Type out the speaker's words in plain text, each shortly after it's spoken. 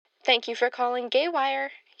Thank you for calling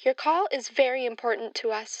Gaywire. Your call is very important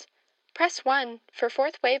to us. Press 1 for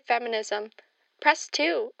fourth wave feminism. Press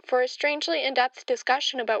 2 for a strangely in-depth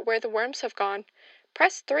discussion about where the worms have gone.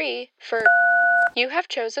 Press 3 for... You have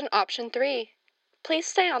chosen option 3. Please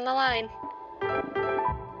stay on the line.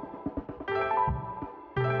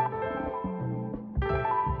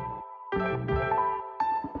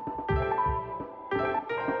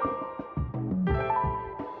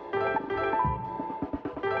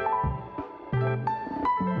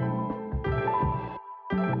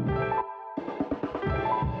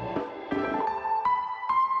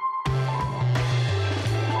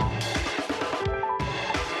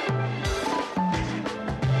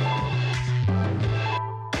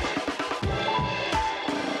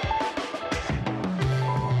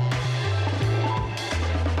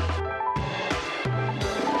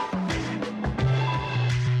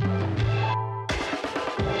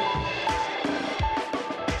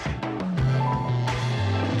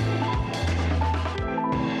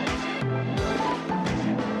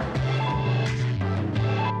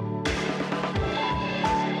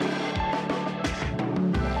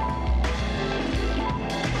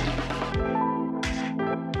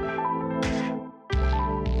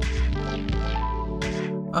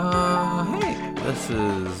 Hey, this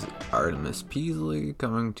is Artemis Peasley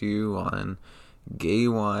coming to you on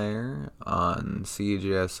Gaywire on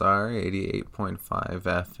CJSR 88.5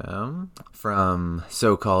 FM from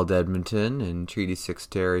so-called Edmonton in Treaty 6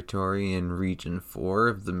 territory in Region 4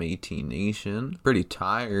 of the Métis Nation. Pretty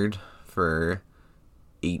tired for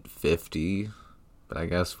 8:50, but I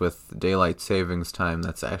guess with daylight savings time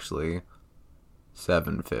that's actually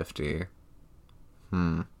 7:50.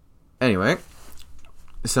 Anyway,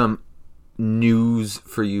 some news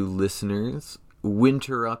for you listeners.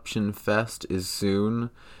 Winterruption Fest is soon,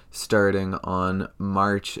 starting on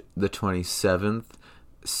March the 27th.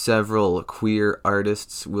 Several queer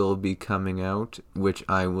artists will be coming out, which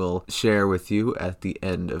I will share with you at the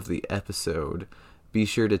end of the episode. Be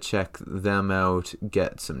sure to check them out,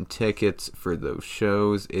 get some tickets for those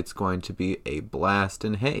shows. It's going to be a blast,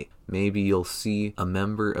 and hey, maybe you'll see a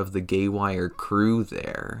member of the Gaywire crew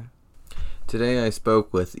there. Today I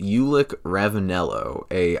spoke with Ulick Ravanello,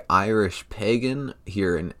 a Irish pagan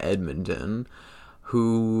here in Edmonton,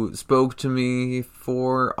 who spoke to me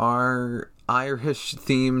for our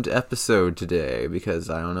Irish-themed episode today, because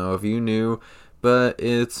I don't know if you knew, but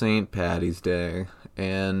it's St. Paddy's Day,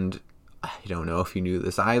 and I don't know if you knew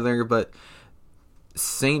this either, but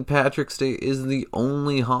St. Patrick's Day is the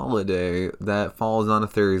only holiday that falls on a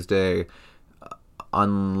Thursday,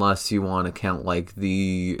 unless you want to count like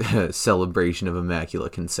the celebration of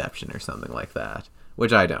Immaculate Conception or something like that,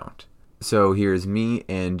 which I don't. So here's me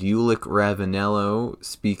and Ulick Ravanello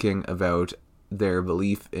speaking about their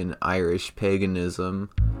belief in Irish paganism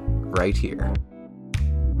right here.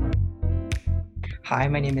 Hi,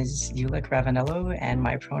 my name is Ulick Ravanello, and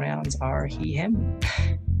my pronouns are he, him.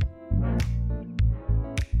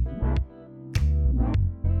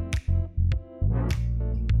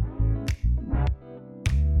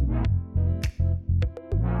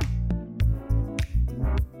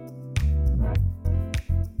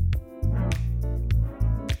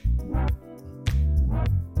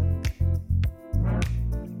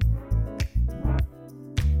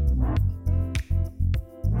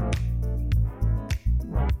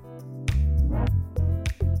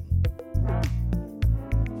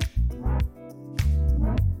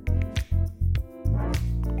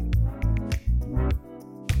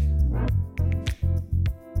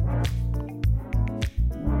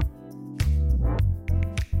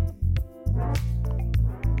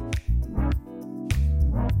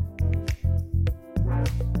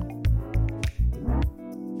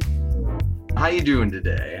 How you doing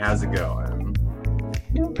today? How's it going?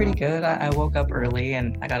 Doing pretty good. I woke up early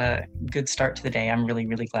and I got a good start to the day. I'm really,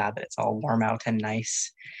 really glad that it's all warm out and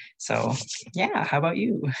nice. So, yeah, how about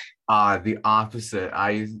you? The opposite.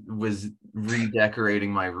 I was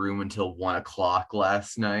redecorating my room until 1 o'clock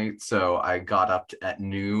last night, so I got up at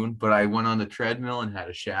noon, but I went on the treadmill and had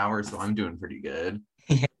a shower, so I'm doing pretty good.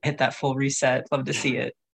 Hit that full reset. Love to see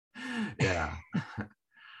it. Yeah.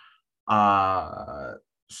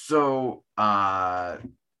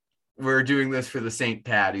 We're doing this for the St.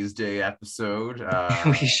 Paddy's Day episode.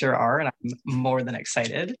 We sure are, and I'm more than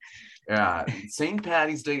excited. Yeah, St.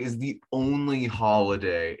 Paddy's Day is the only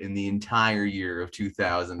holiday in the entire year of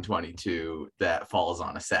 2022 that falls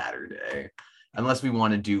on a Saturday, unless we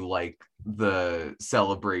want to do like the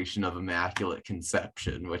celebration of Immaculate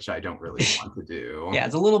Conception, which I don't really want to do. Yeah,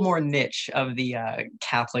 it's a little more niche of the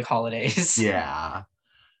Catholic holidays. Yeah.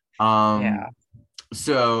 Yeah.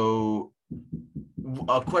 So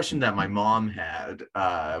A question that my mom had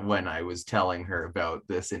when I was telling her about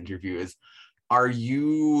this interview is, are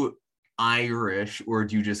you Irish, or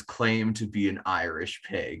do you just claim to be an Irish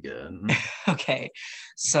pagan? Okay,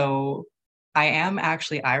 so I am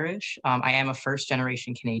actually Irish. I am a first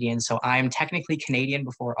generation Canadian, so I'm technically Canadian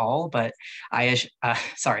before all, but Irish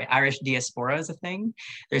diaspora is a thing.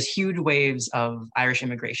 There's huge waves of Irish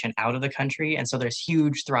immigration out of the country, and so there's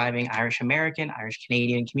huge thriving Irish American, Irish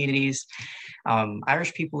Canadian communities.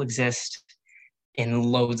 Irish people exist in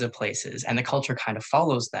loads of places and the culture kind of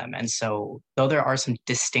follows them. And so though there are some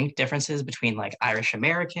distinct differences between like Irish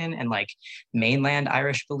American and like mainland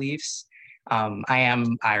Irish beliefs, I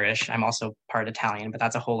am Irish. I'm also part Italian, but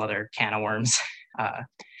that's a whole other can of worms. uh,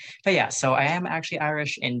 but yeah, so I am actually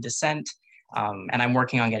Irish in descent, and I'm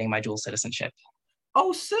working on getting my dual citizenship.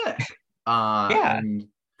 Oh, sick. Yeah. And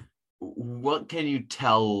what can you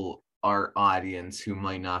tell our audience who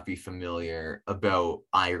might not be familiar about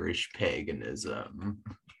Irish paganism?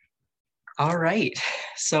 All right.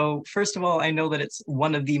 So, first of all, I know that it's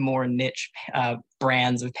one of the more niche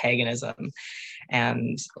brands of paganism.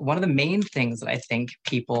 And one of the main things that I think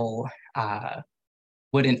people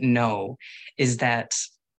wouldn't know is that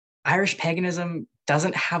Irish paganism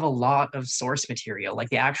doesn't have a lot of source material. Like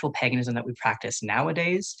the actual paganism that we practice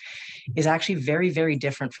nowadays is actually very, very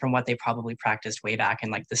different from what they probably practiced way back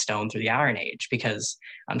in like the Stone through the Iron Age, because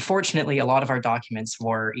unfortunately, a lot of our documents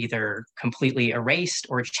were either completely erased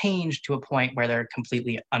or changed to a point where they're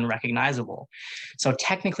completely unrecognizable. So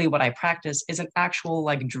technically, what I practice isn't actual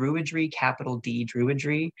like druidry, capital D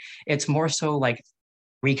druidry. It's more so like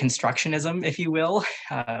reconstructionism, if you will.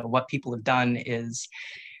 What people have done is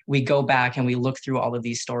we go back and we look through all of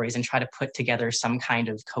these stories and try to put together some kind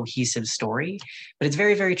of cohesive story. But it's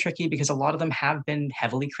very, very tricky because a lot of them have been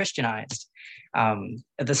heavily Christianized,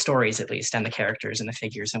 the stories at least, and the characters and the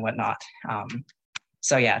figures and whatnot.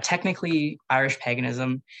 So yeah, technically Irish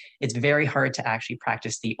paganism, it's very hard to actually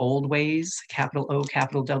practice the old ways, capital O,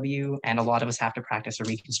 capital W, and a lot of us have to practice a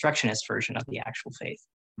reconstructionist version of the actual faith.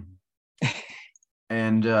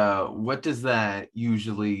 And what does that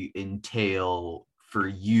usually entail for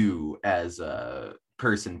you as a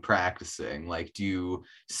person practicing? Like, do you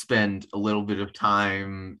spend a little bit of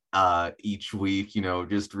time each week,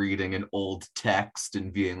 just reading an old text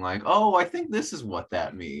and being like, oh, I think this is what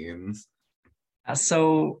that means?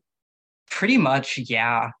 So pretty much,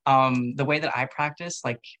 yeah. The way that I practice,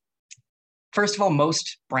 like, first of all,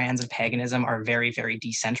 most brands of paganism are very, very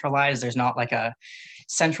decentralized. There's not like a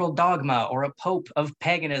central dogma or a pope of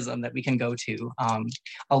paganism that we can go to.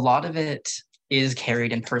 A lot of it is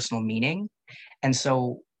carried in personal meaning. And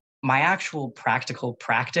so my actual practical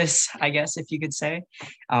practice, I guess, if you could say,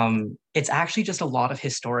 it's actually just a lot of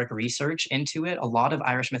historic research into it. A lot of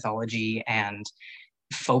Irish mythology and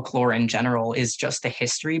folklore in general is just the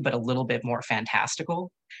history, but a little bit more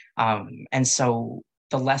fantastical. And so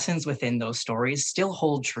the lessons within those stories still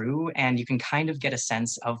hold true, and you can kind of get a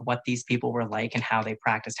sense of what these people were like and how they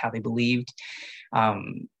practiced, how they believed.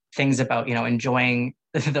 Things about, enjoying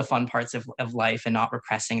the fun parts of life and not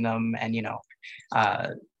repressing them, and,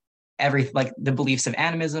 like the beliefs of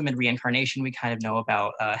animism and reincarnation we kind of know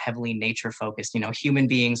about, heavily nature focused. Human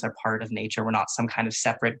beings are part of nature. We're not some kind of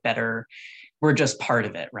separate, better, we're just part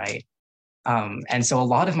of it, right? And so a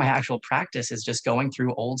lot of my actual practice is just going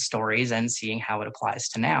through old stories and seeing how it applies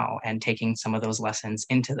to now and taking some of those lessons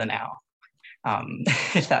into the now,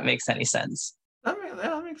 if that makes any sense.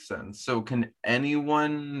 That makes sense. So can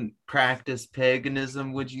anyone practice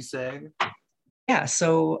paganism, would you say? Yeah,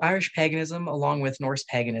 so Irish paganism, along with Norse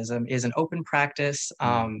paganism, is an open practice.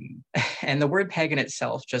 And the word pagan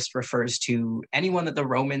itself just refers to anyone that the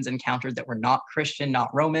Romans encountered that were not Christian, not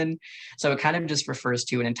Roman. So it kind of just refers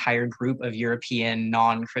to an entire group of European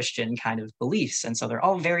non-Christian kind of beliefs. And so they're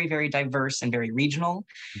all very, very diverse and very regional.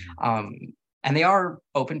 And they are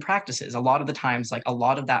open practices. A lot of the times, like a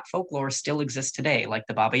lot of that folklore still exists today, like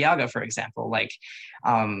the Baba Yaga, for example. Like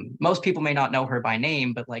most people may not know her by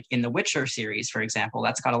name, but like in the Witcher series, for example,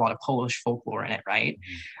 that's got a lot of Polish folklore in it, right?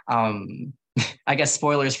 I guess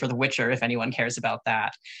spoilers for The Witcher if anyone cares about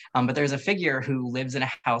that. But there's a figure who lives in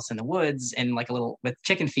a house in the woods and like a little with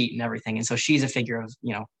chicken feet and everything. And so she's a figure of,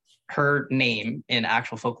 her name in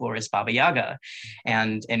actual folklore is Baba Yaga.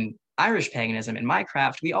 And in Irish paganism, in my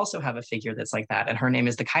craft, we also have a figure that's like that, and her name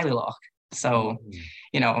is the Cailleach. So,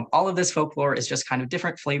 all of this folklore is just kind of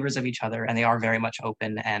different flavors of each other, and they are very much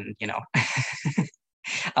open and,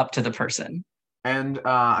 up to the person. And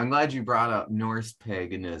I'm glad you brought up Norse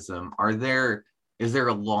paganism. Is there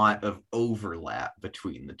a lot of overlap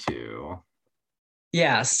between the two?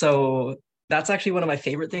 Yeah, so that's actually one of my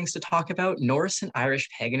favorite things to talk about. Norse and Irish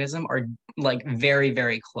paganism are like very,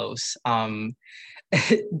 very close.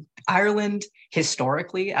 Ireland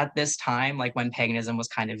historically at this time, like when paganism was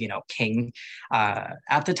kind of, king,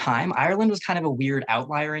 at the time, Ireland was kind of a weird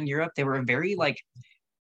outlier in Europe. They were a very like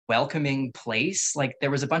welcoming place. Like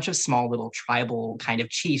there was a bunch of small little tribal kind of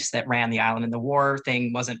chiefs that ran the island, and the war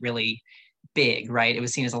thing wasn't really big, right? It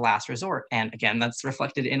was seen as a last resort. And again, that's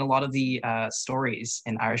reflected in a lot of the stories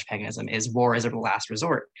in Irish paganism is war is a last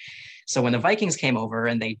resort. So when the Vikings came over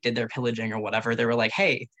and they did their pillaging or whatever, they were like,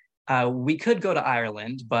 hey, we could go to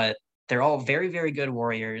Ireland, but they're all very, very good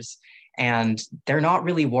warriors. And they're not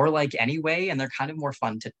really warlike anyway, and they're kind of more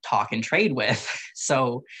fun to talk and trade with.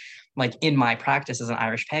 So, like in my practice as an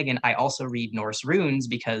Irish pagan, I also read Norse runes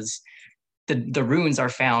because the runes are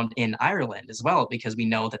found in Ireland as well, because we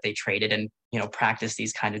know that they traded and practice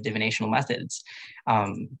these kind of divinational methods.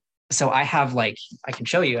 So I have like I can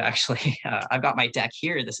show you actually. I've got my deck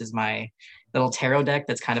here. This is my little tarot deck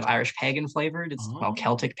that's kind of Irish pagan flavored. It's well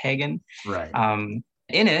Celtic pagan. Right.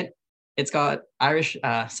 In it, it's got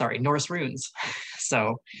Norse runes.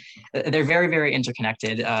 So they're very, very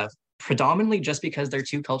interconnected. Predominantly just because they're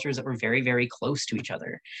two cultures that were very, very close to each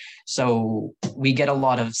other. So we get a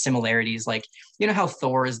lot of similarities. Like, how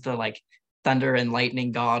Thor is the like thunder and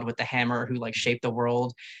lightning god with the hammer who like shaped the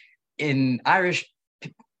world. In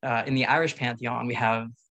the Irish pantheon, we have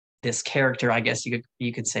this character, I guess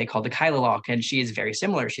you could say, called the Cailleach, and she is very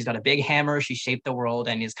similar. She's got a big hammer, she shaped the world,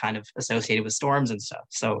 and is kind of associated with storms and stuff.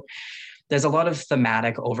 So there's a lot of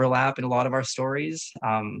thematic overlap in a lot of our stories.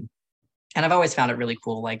 And I've always found it really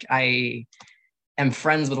cool. Like I am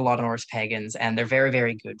friends with a lot of Norse pagans, and they're very,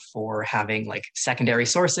 very good for having like secondary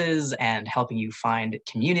sources and helping you find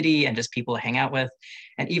community and just people to hang out with.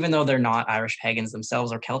 And even though they're not Irish pagans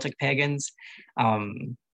themselves or Celtic pagans,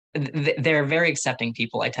 they're very accepting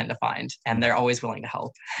people, I tend to find, and they're always willing to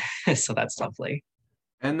help. So that's lovely.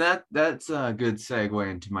 And that's a good segue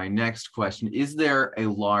into my next question. Is there a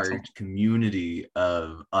large community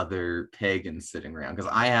of other pagans sitting around? Because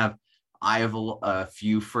I have a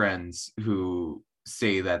few friends who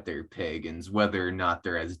say that they're pagans. Whether or not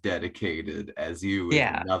they're as dedicated as you is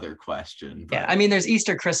another question. But... Yeah, I mean, there's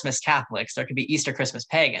Easter Christmas Catholics. There could be Easter Christmas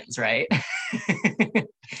pagans, right?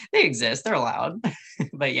 They exist. They're allowed.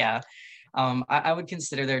 But yeah, I would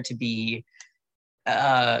consider there to be...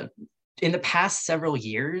 in the past several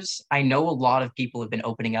years, I know a lot of people have been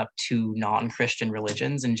opening up to non-Christian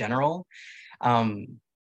religions in general.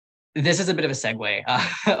 This is a bit of a segue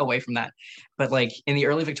away from that. But like in the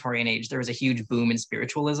early Victorian age, there was a huge boom in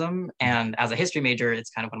spiritualism. And as a history major, it's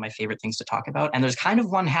kind of one of my favorite things to talk about. And there's kind of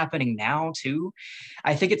one happening now too.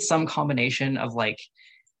 I think it's some combination of like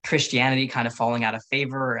Christianity kind of falling out of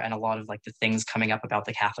favor and a lot of like the things coming up about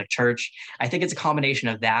the Catholic Church. I think it's a combination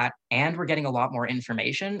of that, and we're getting a lot more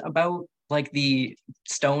information about like the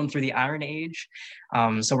stone through the Iron Age.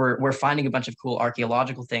 So we're finding a bunch of cool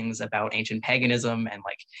archaeological things about ancient paganism, and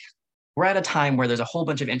like we're at a time where there's a whole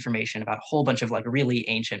bunch of information about a whole bunch of like really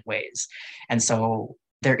ancient ways. And so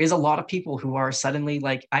there is a lot of people who are suddenly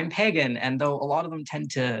like, I'm pagan. And though a lot of them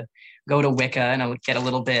tend to go to Wicca and I'll get a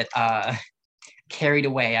little bit carried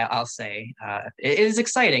away, I'll say. It is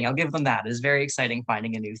exciting. I'll give them that. It is very exciting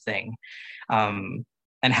finding a new thing and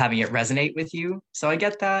having it resonate with you. So I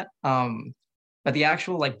get that. But the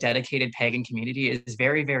actual like dedicated pagan community is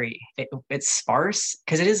very, very, it's sparse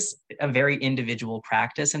because it is a very individual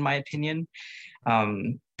practice, in my opinion.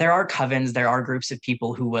 There are covens, there are groups of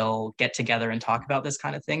people who will get together and talk about this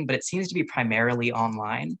kind of thing, but it seems to be primarily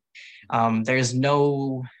online. There's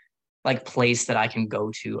no like place that I can go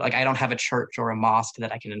to. Like I don't have a church or a mosque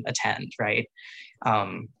that I can attend, right?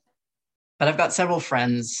 But I've got several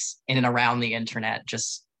friends in and around the internet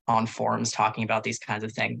just on forums talking about these kinds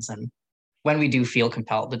of things. And when we do feel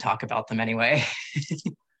compelled to talk about them anyway.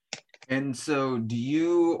 And so do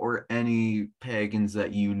you or any pagans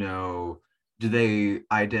that you know, do they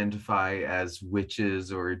identify as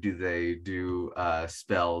witches, or do they do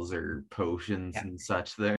spells or potions and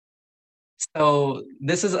such there? So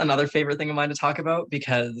this is another favorite thing of mine to talk about,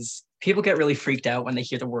 because people get really freaked out when they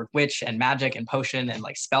hear the word witch and magic and potion and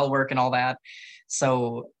like spell work and all that.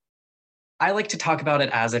 So I like to talk about it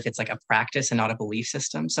as if it's like a practice and not a belief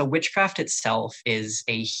system. So witchcraft itself is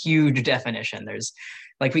a huge definition. There's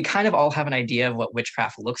like, we kind of all have an idea of what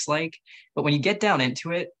witchcraft looks like, but when you get down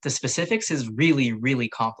into it, the specifics is really, really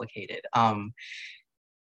complicated.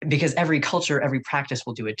 Because every culture, every practice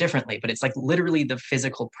will do it differently, but it's like literally the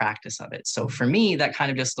physical practice of it. So for me, that kind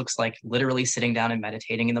of just looks like literally sitting down and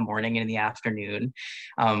meditating in the morning and in the afternoon.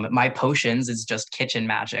 My potions is just kitchen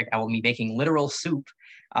magic. I will be making literal soup.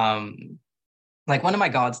 Like one of my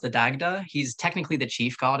gods, the Dagda, he's technically the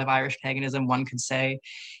chief god of Irish paganism, one could say.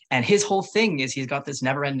 And his whole thing is he's got this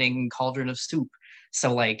never-ending cauldron of soup.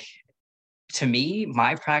 So like to me,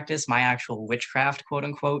 my practice, my actual witchcraft, quote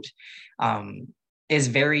unquote, um, is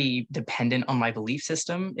very dependent on my belief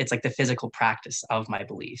system. It's like the physical practice of my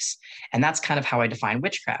beliefs. And that's kind of how I define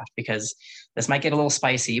witchcraft, because this might get a little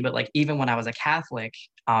spicy, but like even when I was a Catholic,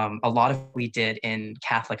 a lot of what we did in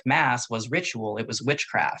Catholic Mass was ritual, it was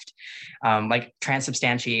witchcraft. Like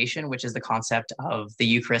transubstantiation, which is the concept of the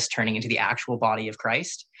Eucharist turning into the actual body of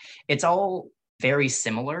Christ. It's all very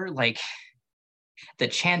similar. Like the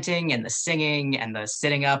chanting and the singing and the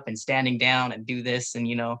sitting up and standing down and do this and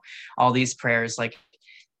all these prayers, like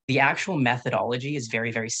the actual methodology is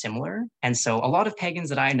very, very similar. And so a lot of pagans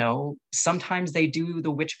that I know, sometimes they do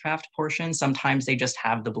the witchcraft portion, sometimes they just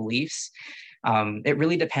have the beliefs. It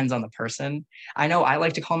really depends on the person. I know I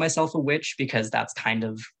like to call myself a witch because that's kind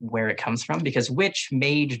of where it comes from, because witch,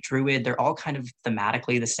 mage, druid, they're all kind of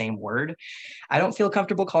thematically the same word. I don't feel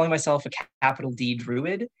comfortable calling myself a capital D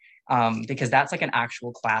druid, because that's like an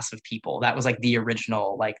actual class of people. That was like the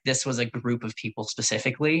original, like this was a group of people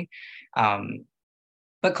specifically.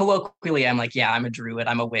 But colloquially, I'm like, yeah, I'm a druid,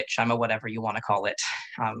 I'm a witch, I'm a whatever you want to call it.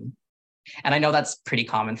 And I know that's pretty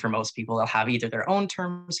common for most people. They'll have either their own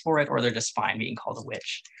terms for it or they're just fine being called a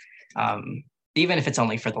witch, even if it's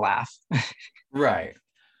only for the laugh. Right.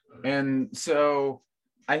 And so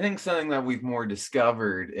I think something that we've more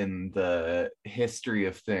discovered in the history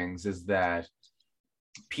of things is that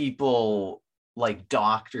people like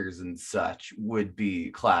doctors and such would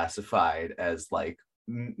be classified as like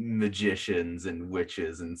magicians and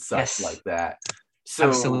witches and such. Yes. Like that. So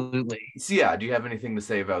absolutely. So yeah, do you have anything to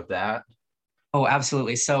say about that? Oh,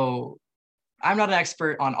 absolutely. So I'm not an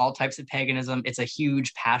expert on all types of paganism. It's a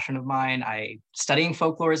huge passion of mine. Studying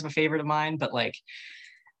folklore is my favorite of mine, but like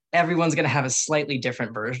everyone's going to have a slightly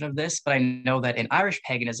different version of this. But I know that in Irish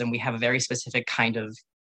paganism, we have a very specific kind of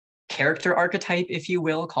character archetype, if you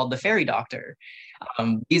will, called the fairy doctor.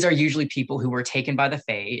 These are usually people who were taken by the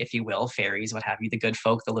fae, if you will, fairies, what have you, the good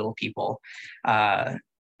folk, the little people.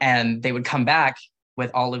 And they would come back with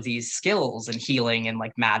all of these skills and healing and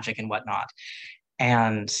like magic and whatnot.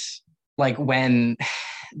 And like when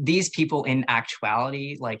these people in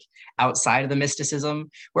actuality, like outside of the mysticism,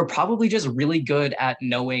 were probably just really good at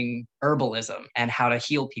knowing herbalism and how to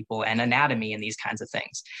heal people and anatomy and these kinds of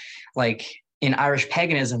things. Like in Irish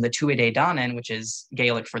paganism, the Tuatha Dé Danann, which is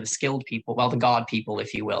Gaelic for the skilled people, well, the god people,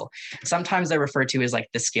 if you will. Sometimes they're referred to as like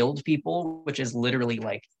the skilled people, which is literally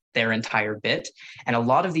like their entire bit. And a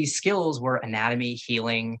lot of these skills were anatomy,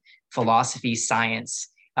 healing, philosophy, science.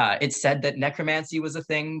 It's said that necromancy was a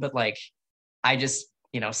thing, but like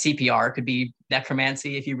CPR could be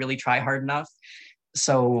necromancy if you really try hard enough.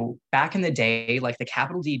 So back in the day, like the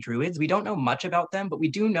capital D druids, we don't know much about them, but we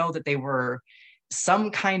do know that they were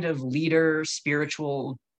some kind of leader,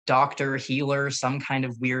 spiritual doctor, healer, some kind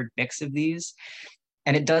of weird mix of these.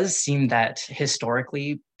 And it does seem that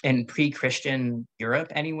historically, in pre-Christian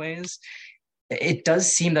Europe anyways, it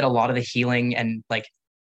does seem that a lot of the healing and like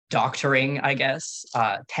doctoring, I guess,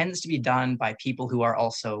 tends to be done by people who are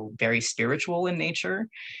also very spiritual in nature,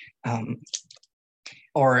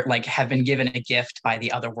 or like have been given a gift by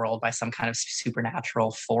the other world, by some kind of supernatural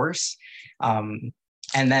force. And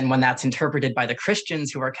then when that's interpreted by the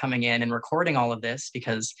Christians who are coming in and recording all of this,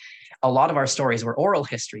 because a lot of our stories were oral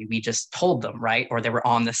history, we just told them, right? Or they were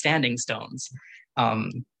on the standing stones.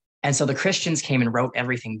 And so the Christians came and wrote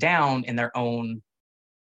everything down in their own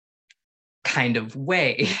kind of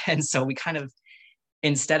way. And so we kind of,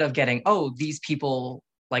 instead of getting, oh, these people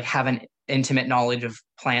like have an intimate knowledge of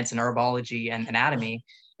plants and herbology and anatomy,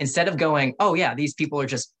 instead of going, oh yeah, these people are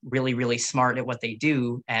just really, really smart at what they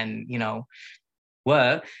do, and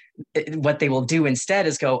what they will do instead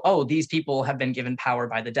is go, oh, these people have been given power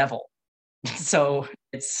by the devil. So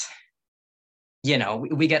it's,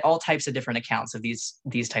 we get all types of different accounts of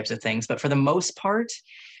these types of things. But for the most part,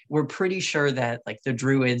 we're pretty sure that like the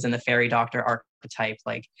druids and the fairy doctor archetype,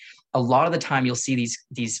 like a lot of the time you'll see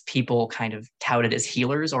these people kind of touted as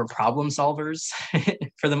healers or problem solvers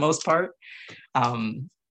for the most part.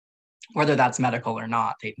 Whether that's medical or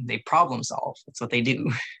not, they problem solve. That's what they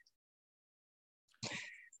do.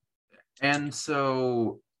 And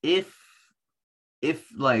so if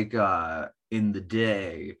like in the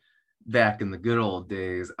day, back in the good old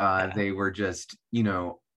days, they were just,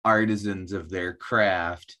 artisans of their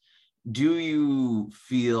craft, do you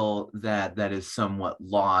feel that is somewhat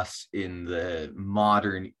lost in the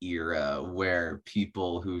modern era, where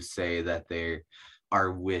people who say that they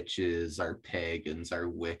are witches, are pagans, are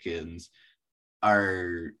Wiccans,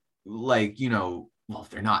 are like, well,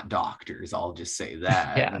 they're not doctors, I'll just say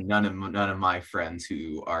that. Yeah, None of my friends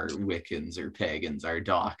who are Wiccans or pagans are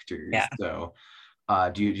doctors. yeah. So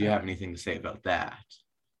do you have anything to say about that?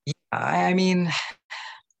 I mean,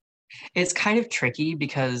 it's kind of tricky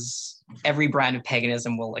because every brand of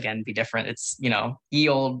paganism will again be different. It's, ye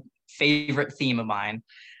old favorite theme of mine.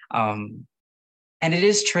 Um, and it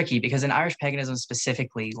is tricky because in Irish paganism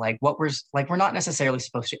specifically, we're not necessarily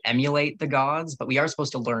supposed to emulate the gods, but we are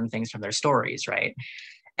supposed to learn things from their stories, right?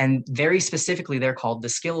 And very specifically, they're called the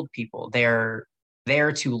skilled people. They're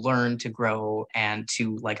there to learn, to grow, and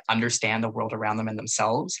to like understand the world around them and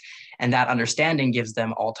themselves. And that understanding gives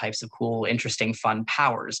them all types of cool, interesting, fun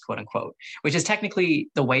powers, quote unquote, which is technically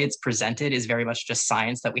the way it's presented is very much just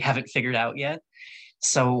science that we haven't figured out yet.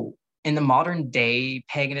 So in the modern day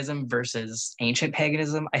paganism versus ancient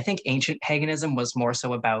paganism, I think ancient paganism was more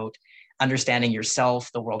so about understanding yourself,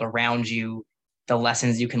 the world around you, the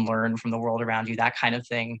lessons you can learn from the world around you, that kind of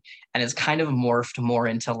thing. And it's kind of morphed more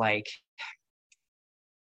into like,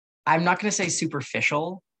 I'm not going to say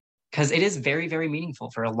superficial because it is very, very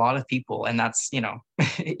meaningful for a lot of people. And that's,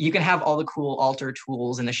 you can have all the cool altar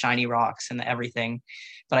tools and the shiny rocks and the everything.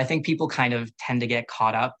 But I think people kind of tend to get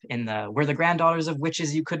caught up in we're the granddaughters of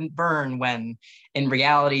witches you couldn't burn, when in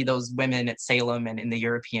reality, those women at Salem and in the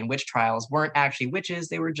European witch trials weren't actually witches.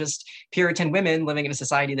 They were just Puritan women living in a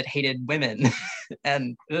society that hated women.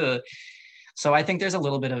 And so I think there's a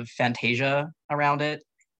little bit of fantasia around it.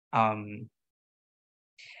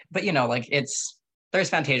 But like there's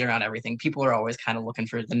fantasia around everything. People are always kind of looking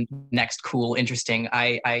for the next cool, interesting.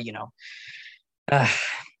 Uh,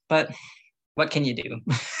 but what can you do?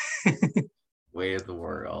 Way of the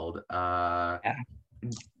world. Yeah.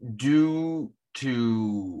 Due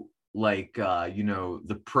to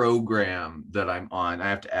the program that I'm on, I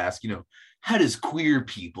have to ask, how does queer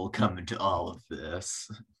people come into all of this?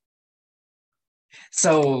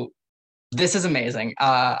 So this is amazing.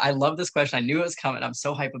 I love this question. I knew it was coming. I'm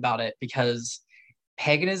so hype about it because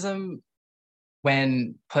paganism,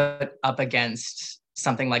 when put up against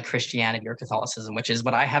something like Christianity or Catholicism, which is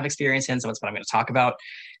what I have experience in, so it's what I'm going to talk about.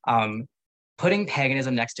 Putting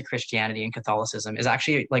paganism next to Christianity and Catholicism is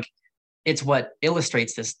actually like, it's what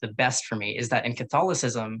illustrates this the best for me, is that in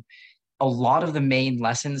Catholicism, a lot of the main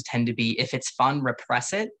lessons tend to be, if it's fun,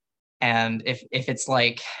 repress it. And if it's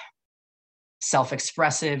like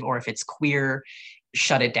self-expressive or if it's queer,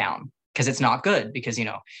 shut it down because it's not good, because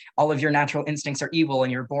all of your natural instincts are evil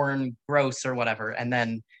and you're born gross or whatever. And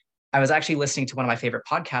then I was actually listening to one of my favorite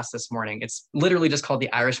podcasts this morning. It's literally just called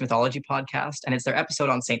the Irish Mythology Podcast, and it's their episode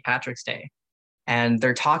on St. Patrick's Day. And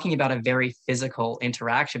they're talking about a very physical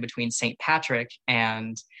interaction between St. Patrick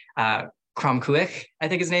and Crom Cuich, I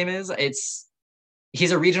think his name is.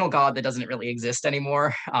 He's a regional god that doesn't really exist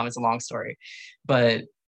anymore. It's a long story, but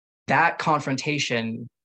that confrontation,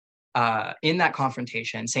 in that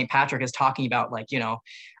confrontation, St. Patrick is talking about like,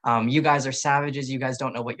 you guys are savages, you guys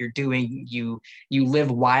don't know what you're doing, you live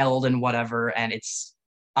wild and whatever, and it's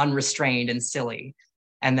unrestrained and silly.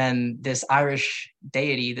 And then this Irish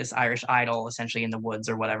deity, this Irish idol, essentially in the woods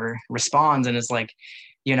or whatever, responds and is like,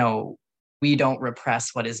 we don't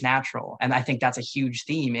repress what is natural. And I think that's a huge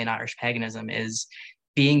theme in Irish paganism, is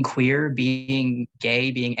being queer, being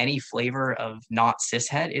gay, being any flavor of not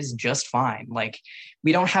cishet is just fine. Like,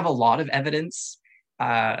 we don't have a lot of evidence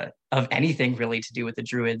of anything really to do with the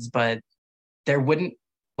Druids, but there wouldn't,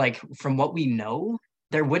 like, from what we know,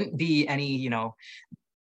 there wouldn't be any,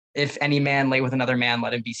 if any man lay with another man,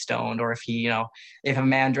 let him be stoned, or if he, if a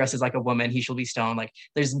man dresses like a woman, he shall be stoned. Like,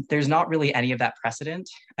 there's not really any of that precedent.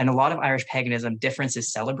 And a lot of Irish paganism, difference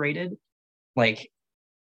is celebrated. Like,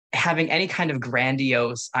 having any kind of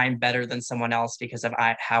grandiose, I'm better than someone else because of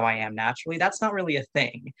how I am naturally, that's not really a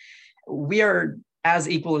thing. We are as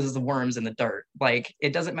equal as the worms in the dirt. Like,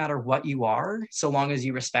 it doesn't matter what you are, so long as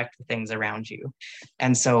you respect the things around you.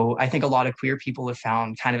 And so I think a lot of queer people have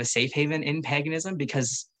found kind of a safe haven in paganism,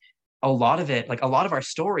 because a lot of it, like a lot of our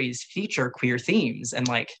stories feature queer themes, and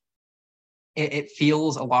like it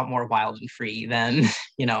feels a lot more wild and free than,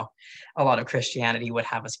 a lot of Christianity would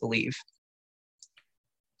have us believe.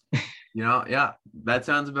 Yeah, that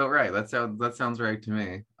sounds about right. That sounds right to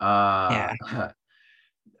me. Yeah.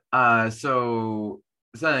 So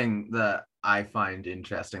something that I find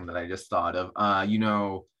interesting that I just thought of,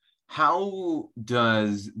 how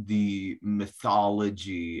does the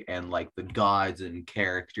mythology and like the gods and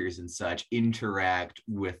characters and such interact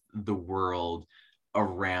with the world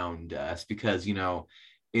around us? Because,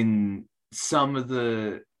 in some of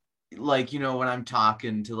the, like, when I'm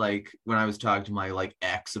talking to, like, when I was talking to my like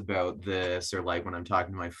ex about this, or like when I'm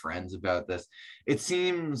talking to my friends about this, it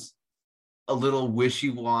seems a little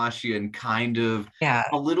wishy-washy and kind of Yeah.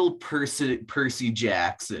 a little Percy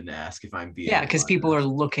Jackson-esque, if I'm Yeah, being because people are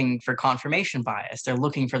honest. looking for confirmation bias. They're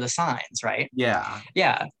looking for the signs, right? Yeah.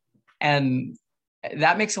 Yeah. And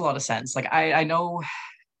that makes a lot of sense. Like I know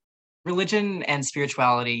religion and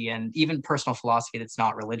spirituality and even personal philosophy that's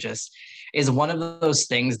not religious is one of those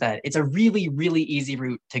things that it's a really, really easy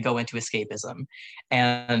route to go into escapism.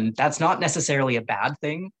 And that's not necessarily a bad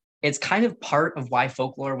thing. It's kind of part of why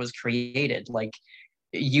folklore was created. Like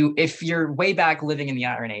if you're way back living in the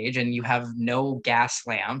Iron Age and you have no gas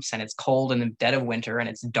lamps and it's cold in the dead of winter and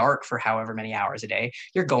it's dark for however many hours a day,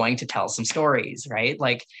 you're going to tell some stories, right?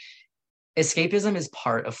 Like escapism is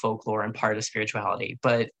part of folklore and part of spirituality,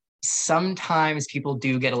 but sometimes people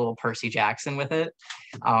do get a little Percy Jackson with it.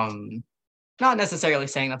 Um, Not necessarily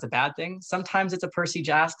saying that's a bad thing. Sometimes it's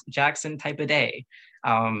a Jackson type of day.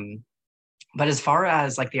 Um, but as far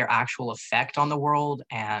as like their actual effect on the world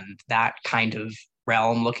and that kind of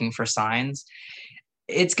realm looking for signs,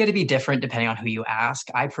 it's going to be different depending on who you ask.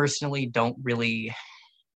 I personally don't really,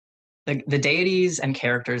 the deities and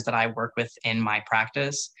characters that I work with in my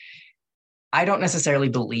practice, I don't necessarily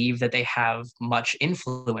believe that they have much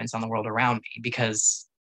influence on the world around me because,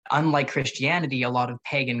 unlike Christianity, a lot of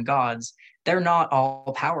pagan gods, they're not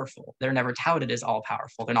all powerful. They're never touted as all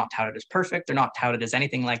powerful. They're not touted as perfect. They're not touted as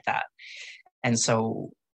anything like that. And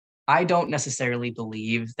so I don't necessarily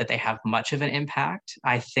believe that they have much of an impact.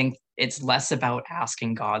 I think it's less about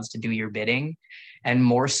asking gods to do your bidding and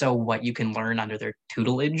more so what you can learn under their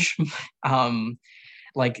tutelage. um,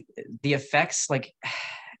 like the effects, like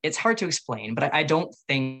it's hard to explain, but I don't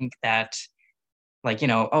think that like,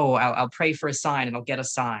 oh, I'll pray for a sign and I'll get a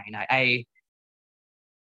sign. I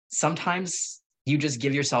sometimes you just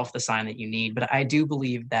give yourself the sign that you need, but I do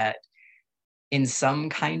believe that in some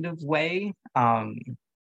kind of way,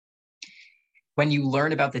 when you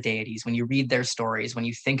learn about the deities, when you read their stories, when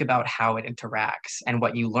you think about how it interacts and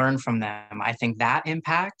what you learn from them, I think that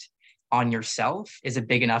impact on yourself is a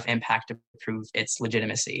big enough impact to prove its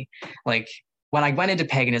legitimacy. Like when I went into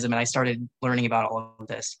paganism and I started learning about all of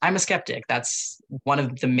this, I'm a skeptic. That's one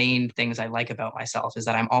of the main things I like about myself is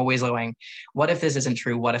that I'm always going, what if this isn't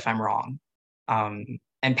true? What if I'm wrong? Um,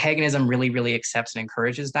 and paganism really, really accepts and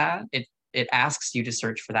encourages that. It asks you to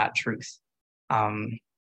search for that truth. Um,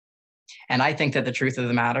 and I think that the truth of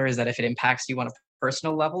the matter is that if it impacts you on a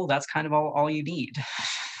personal level, that's kind of all you need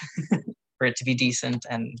for it to be decent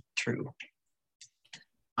and true.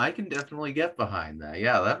 I can definitely get behind that.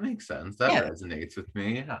 Yeah, that makes sense. That Yeah. resonates with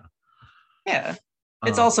me. Yeah. Yeah.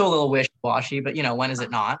 It's also a little wishy-washy, but when is it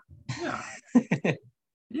not? Yeah.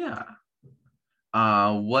 Yeah.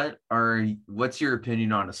 What's your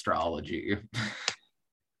opinion on astrology?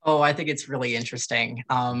 Oh, I think it's really interesting.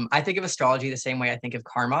 I think of astrology the same way I think of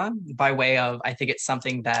karma, by way of I think it's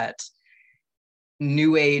something that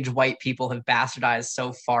new age white people have bastardized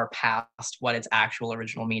so far past what its actual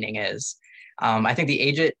original meaning is. I think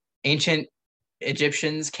the ancient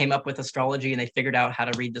Egyptians came up with astrology and they figured out how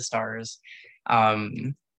to read the stars.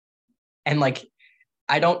 And like,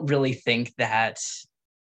 I don't really think that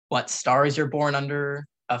what stars you're born under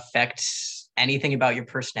affects anything about your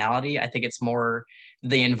personality. I think it's more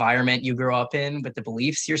the environment you grow up in with the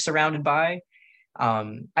beliefs you're surrounded by.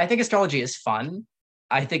 I think astrology is fun.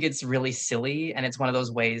 I think it's really silly. And it's one of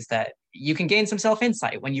those ways that you can gain some self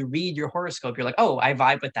insight. When you read your horoscope, you're like, oh, I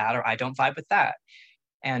vibe with that, or I don't vibe with that.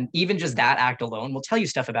 And even just that act alone will tell you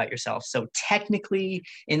stuff about yourself. So technically,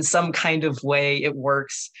 in some kind of way, it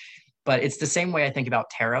works. But it's the same way I think about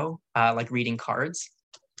tarot, like reading cards.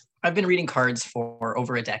 I've been reading cards for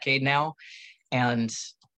over a decade now. And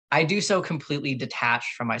I do so completely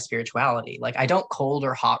detached from my spirituality. Like I don't cold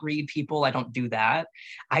or hot read people. I don't do that.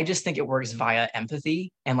 I just think it works via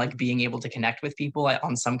empathy and like being able to connect with people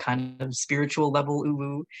on some kind of spiritual level.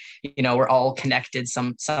 Ooh, we're all connected,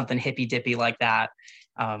 something hippy dippy like that.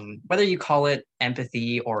 Whether you call it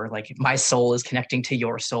empathy or like my soul is connecting to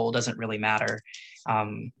your soul doesn't really matter.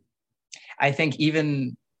 I think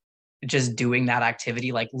even just doing that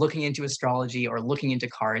activity, like looking into astrology or looking into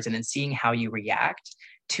cards and then seeing how you react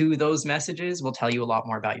to those messages will tell you a lot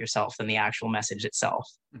more about yourself than the actual message itself.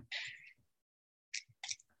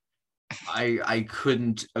 I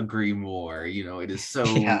couldn't agree more. It is so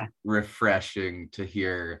refreshing to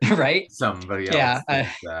hear right? somebody else think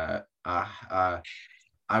that.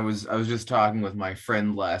 I was just talking with my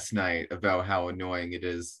friend last night about how annoying it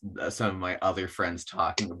is. Some of my other friends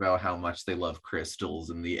talking about how much they love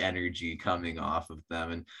crystals and the energy coming off of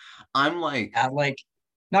them, and I'm like,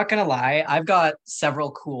 not gonna lie, I've got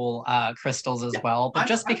several cool crystals as well, but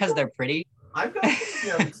just because they're pretty. I've got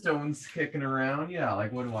some gemstones kicking around. Yeah,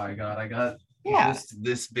 like what do I got? I got Yeah. just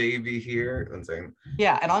this baby here. I'm saying,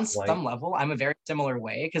 Yeah, and on like, some level, I'm a very similar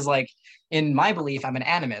way because, like, in my belief, I'm an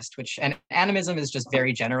animist, which and animism is just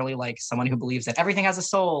very generally like someone who believes that everything has a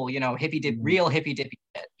soul, hippy dip, real hippy dippy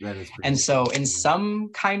shit. that is pretty And good. so, in some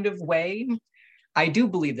kind of way, I do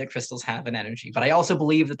believe that crystals have an energy, but I also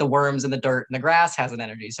believe that the worms and the dirt and the grass has an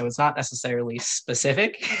energy. So it's not necessarily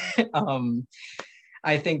specific. um,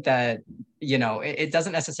 I think that, it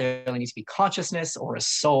doesn't necessarily need to be consciousness or a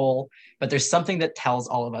soul, but there's something that tells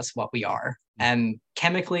all of us what we are. And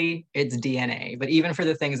chemically, it's DNA. But even for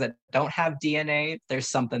the things that don't have DNA, there's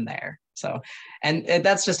something there. So, and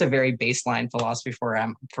that's just a very baseline philosophy for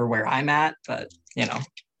where I'm at. But,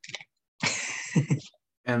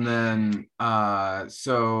 And then,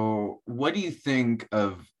 so what do you think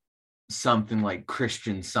of something like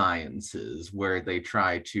Christian Sciences, where they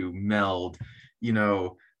try to meld, you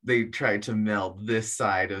know, they try to meld this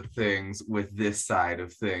side of things with this side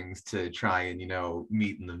of things to try and,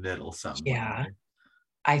 meet in the middle yeah, somewhere?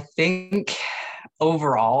 I think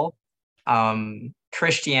overall,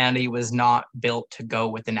 Christianity was not built to go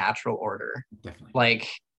with the natural order. Definitely not. Like,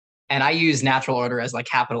 and I use natural order as like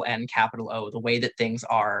capital N, capital O, the way that things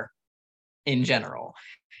are in general.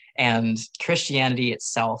 And Christianity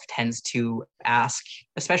itself tends to ask,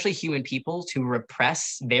 especially human people, to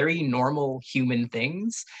repress very normal human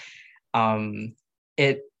things.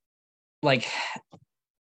 It like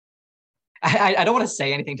I don't want to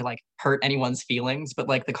say anything to like hurt anyone's feelings, but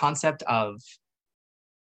like the concept of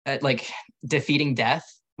like defeating death,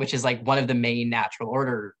 which is like one of the main natural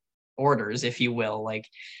orders, if you will, like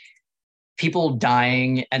people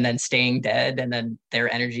dying and then staying dead and then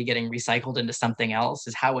their energy getting recycled into something else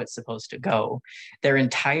is how it's supposed to go. Their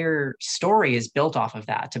entire story is built off of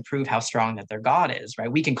that to prove how strong that their God is,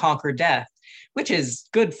 right? We can conquer death, which is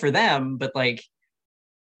good for them, but like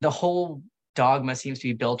the whole dogma seems to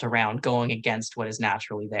be built around going against what is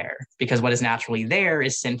naturally there, because what is naturally there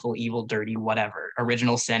is sinful, evil, dirty, whatever.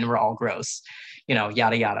 Original sin, we're all gross,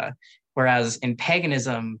 yada yada. Whereas in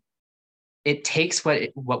paganism, it takes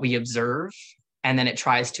what we observe and then it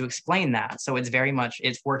tries to explain that. So it's very much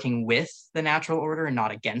it's working with the natural order and not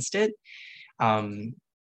against it. Um,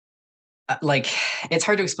 like it's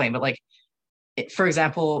hard to explain, but like for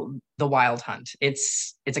example, the wild hunt.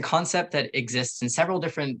 It's a concept that exists in several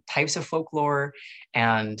different types of folklore,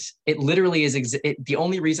 and it literally is the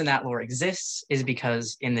only reason that lore exists is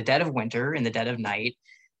because in the dead of winter, in the dead of night,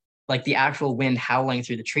 like the actual wind howling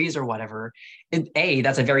through the trees or whatever,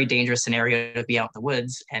 that's a very dangerous scenario to be out in the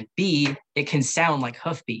woods, and B, it can sound like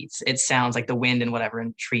hoofbeats. It sounds like the wind and whatever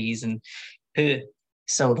in trees, and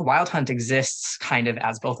so the wild hunt exists kind of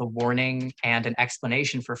as both a warning and an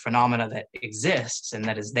explanation for phenomena that exists and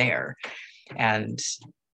that is there. And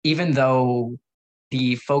even though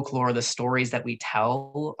the folklore, the stories that we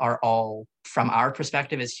tell are all from our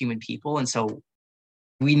perspective as human people, and so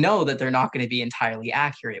we know that they're not going to be entirely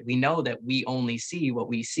accurate. We know that we only see what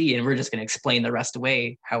we see, and we're just going to explain the rest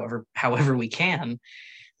away however we can.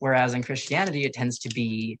 Whereas in Christianity, it tends to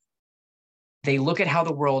be they look at how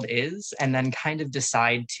the world is and then kind of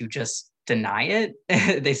decide to just deny it.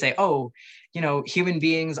 They say, oh, human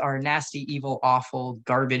beings are nasty, evil, awful,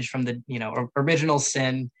 garbage from the, original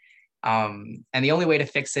sin. And the only way to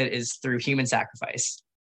fix it is through human sacrifice,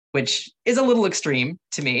 which is a little extreme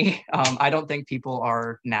to me. I don't think people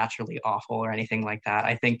are naturally awful or anything like that.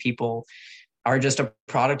 I think people are just a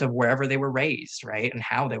product of wherever they were raised, right? And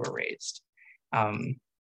how they were raised.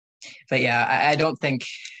 But yeah, I don't think,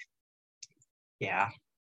 yeah.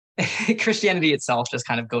 Christianity itself just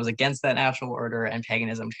kind of goes against that natural order, and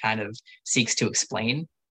paganism kind of seeks to explain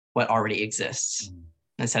what already exists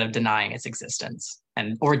instead of denying its existence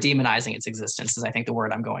or demonizing its existence is I think the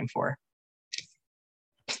word I'm going for.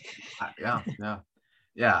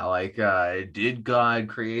 Yeah, like did God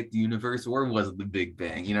create the universe or was it the Big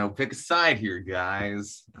Bang? Pick a side here,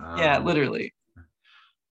 guys. Yeah, literally.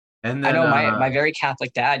 And I then know my very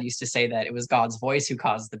Catholic dad used to say that it was God's voice who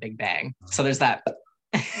caused the Big Bang. So there's that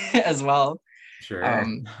as well. Sure.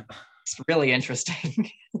 It's really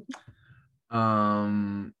interesting.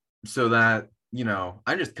 So that,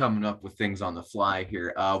 I'm just coming up with things on the fly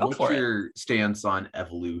here. What's your stance on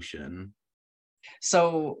evolution?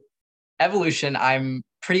 So evolution, I'm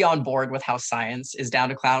pretty on board with how science is down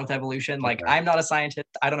to clown with evolution. Like, I'm not a scientist.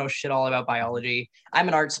 I don't know shit all about biology. I'm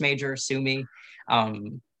an arts major, sue me.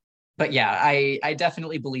 But yeah, I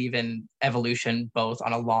definitely believe in evolution, both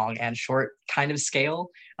on a long and short kind of scale,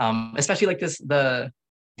 especially like the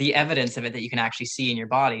evidence of it that you can actually see in your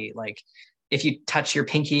body. Like if you touch your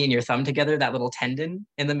pinky and your thumb together, that little tendon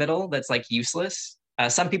in the middle that's like useless.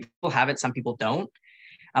 Some people have it, some people don't.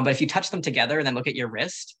 But if you touch them together and then look at your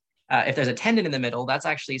wrist, if there's a tendon in the middle, that's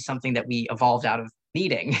actually something that we evolved out of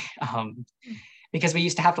needing, because we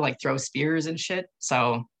used to have to like throw spears and shit.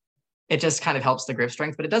 So it just kind of helps the grip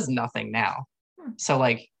strength, but it does nothing now. So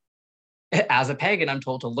like as a pagan, I'm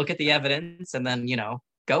told to look at the evidence and then,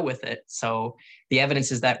 go with it. So the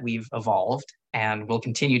evidence is that we've evolved and we'll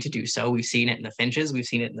continue to do so. We've seen it in the finches, we've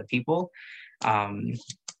seen it in the people.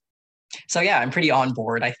 So yeah, I'm pretty on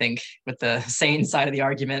board, I think, with the sane side of the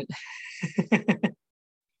argument.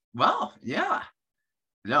 Well, yeah.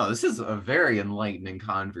 No, this is a very enlightening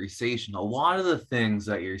conversation. A lot of the things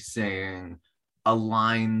that you're saying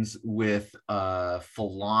aligns with a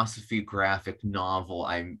philosophy graphic novel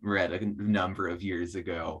I read a number of years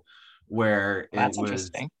ago, where That's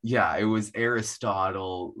interesting. it was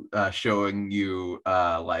Aristotle showing you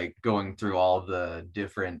like going through all the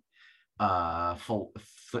different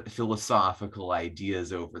philosophical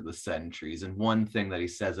ideas over the centuries. And one thing that he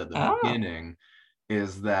says at the beginning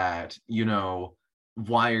is that,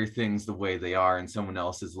 why are things the way they are? And someone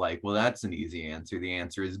else is like, well, that's an easy answer. The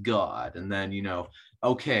answer is God. And then,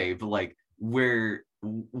 okay, but like,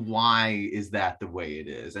 why is that the way it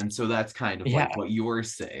is? And so that's kind of like what you're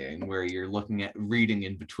saying, where you're looking at reading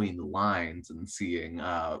in between the lines and seeing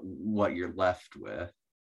what you're left with.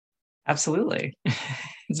 Absolutely.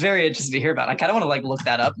 It's very interesting to hear about. I kind of want to like look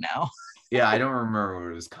that up now. Yeah, I don't remember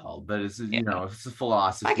what it was called, but it's it's a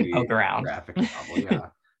philosophy I can poke around. Graphic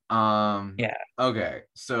novel. Yeah. Okay,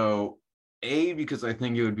 so A, because I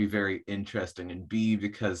think it would be very interesting, and B,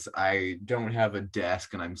 because I don't have a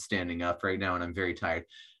desk and I'm standing up right now and I'm very tired.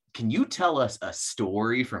 Can you tell us a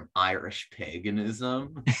story from Irish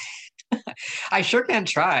paganism? I sure can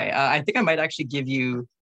try. I think I might actually give you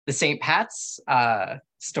the St. Pat's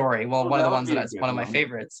story. Well, one of the ones that's one of my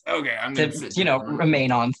favorites. Okay, I'm to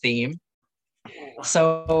remain on theme.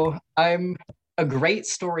 So I'm a great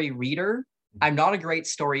story reader. I'm not a great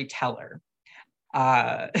storyteller.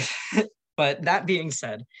 But that being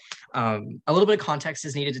said, a little bit of context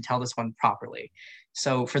is needed to tell this one properly.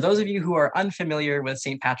 So for those of you who are unfamiliar with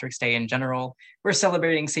St. Patrick's Day in general, we're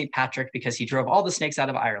celebrating St. Patrick because he drove all the snakes out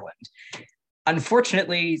of Ireland.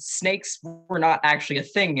 Unfortunately, snakes were not actually a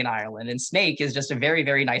thing in Ireland, and snake is just a very,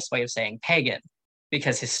 very nice way of saying pagan,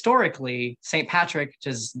 because historically, St. Patrick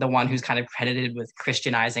is the one who's kind of credited with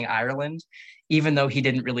Christianizing Ireland, even though he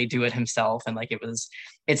didn't really do it himself. And like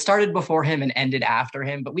it started before him and ended after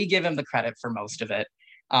him, but we give him the credit for most of it.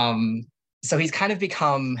 So he's kind of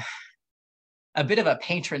become a bit of a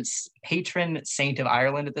patron saint of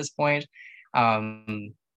Ireland at this point.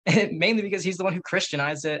 Mainly because he's the one who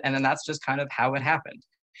Christianized it, and then that's just kind of how it happened.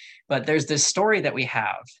 But there's this story that we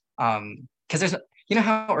have, because there's,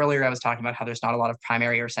 how earlier I was talking about how there's not a lot of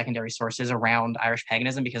primary or secondary sources around Irish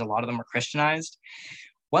paganism because a lot of them were Christianized.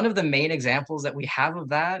 One of the main examples that we have of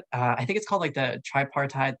that, I think it's called like the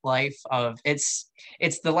tripartite life of, it's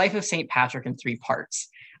the life of St. Patrick in 3 parts.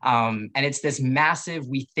 And it's this massive,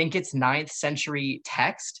 we think it's 9th century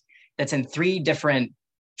text that's in 3 different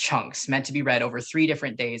chunks meant to be read over 3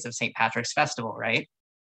 different days of St. Patrick's Festival, right?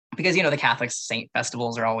 Because, the Catholic saint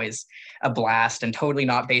festivals are always a blast and totally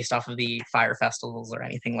not based off of the fire festivals or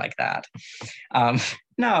anything like that.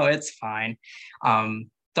 No, it's fine.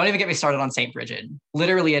 Don't even get me started on St. Bridget,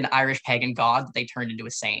 literally an Irish pagan god that they turned into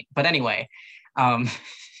a saint. But anyway,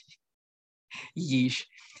 yeesh.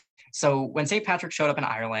 So when St. Patrick showed up in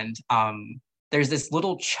Ireland, there's this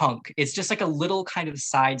little chunk. It's just like a little kind of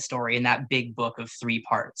side story in that big book of 3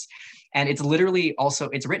 parts. And it's literally also,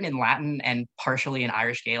 it's written in Latin and partially in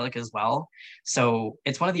Irish Gaelic as well. So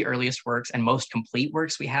it's one of the earliest works and most complete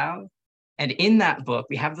works we have. And in that book,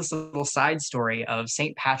 we have this little side story of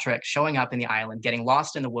St. Patrick showing up in the island, getting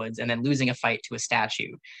lost in the woods, and then losing a fight to a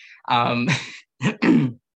statue.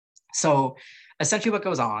 So essentially what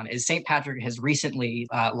goes on is St. Patrick has recently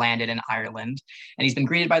landed in Ireland, and he's been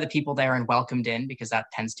greeted by the people there and welcomed in, because that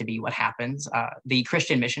tends to be what happens. The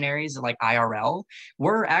Christian missionaries like IRL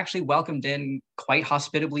were actually welcomed in quite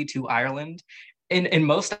hospitably to Ireland. In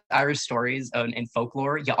most Irish stories in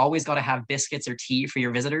folklore, you always got to have biscuits or tea for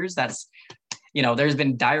your visitors. That's, there's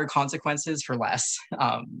been dire consequences for less.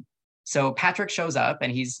 So Patrick shows up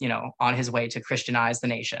and he's, on his way to Christianize the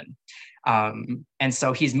nation. And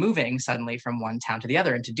so he's moving suddenly from one town to the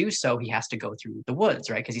other. And to do so, he has to go through the woods,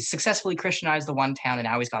 right? Because he's successfully Christianized the one town and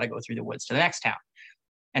now he's got to go through the woods to the next town.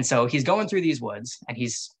 And so he's going through these woods and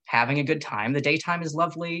he's having a good time. The daytime is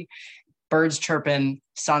lovely, birds chirping,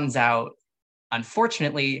 sun's out.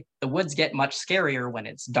 Unfortunately, the woods get much scarier when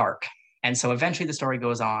it's dark. And so eventually the story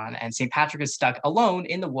goes on and St. Patrick is stuck alone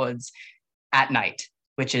in the woods at night,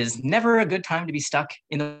 which is never a good time to be stuck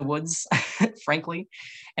in the woods, frankly.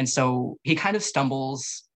 And so he kind of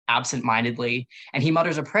stumbles absentmindedly, and he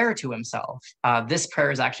mutters a prayer to himself. This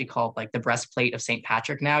prayer is actually called like the breastplate of St.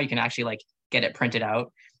 Patrick now. You can actually like get it printed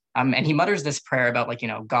out. And he mutters this prayer about like,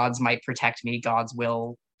 God's might protect me, God's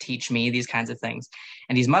will teach me, these kinds of things.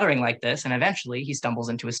 And he's muttering like this, and eventually he stumbles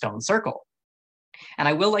into a stone circle. And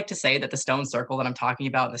I will like to say that the stone circle that I'm talking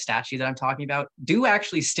about and the statue that I'm talking about do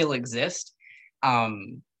actually still exist.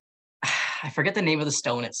 I forget the name of the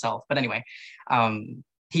stone itself, but anyway,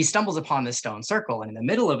 he stumbles upon this stone circle, and in the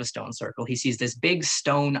middle of a stone circle, he sees this big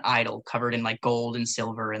stone idol covered in like gold and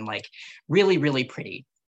silver and like really, really pretty.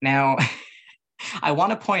 Now, I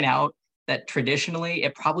want to point out that traditionally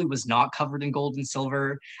it probably was not covered in gold and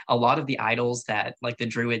silver. A lot of the idols that like the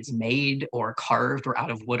Druids made or carved were out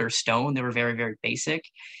of wood or stone. They were very, very basic.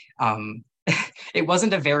 It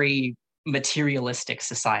wasn't a very materialistic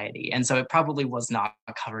society, and so it probably was not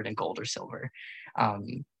covered in gold or silver.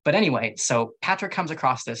 But anyway, so Patrick comes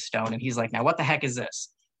across this stone and he's like, now what the heck is this?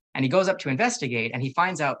 And he goes up to investigate, and he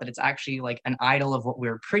finds out that it's actually like an idol of what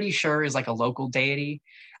we're pretty sure is like a local deity.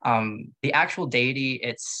 The actual deity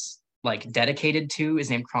it's like dedicated to is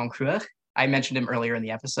named Cronkruach. I mentioned him earlier in the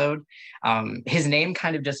episode. His name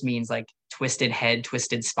kind of just means like twisted head,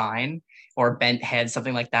 twisted spine, or bent head,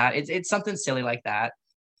 something like that. It's something silly like that.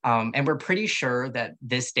 And we're pretty sure that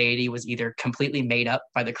this deity was either completely made up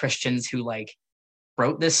by the Christians who like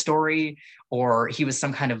wrote this story, or he was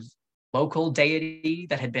some kind of local deity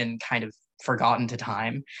that had been kind of forgotten to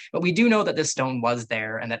time. But we do know that this stone was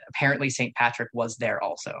there, and that apparently St. Patrick was there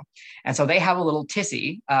also. And so they have a little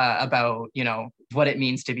tissy about, what it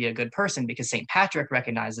means to be a good person, because St. Patrick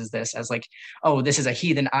recognizes this as like, oh, this is a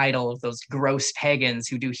heathen idol of those gross pagans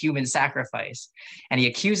who do human sacrifice. And he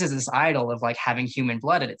accuses this idol of like having human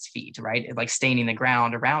blood at its feet, right? Like staining the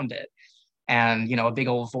ground around it. And, a big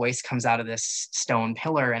old voice comes out of this stone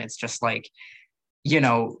pillar, and it's just like,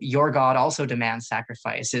 your God also demands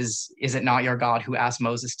sacrifice. Is it not your God who asked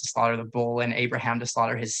Moses to slaughter the bull and Abraham to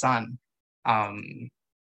slaughter his son?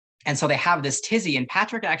 And so they have this tizzy, and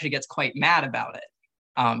Patrick actually gets quite mad about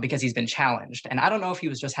it because he's been challenged. And I don't know if he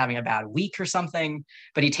was just having a bad week or something,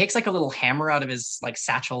 but he takes like a little hammer out of his like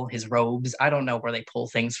satchel, his robes. I don't know where they pull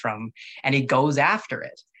things from, and he goes after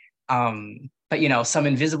it. But some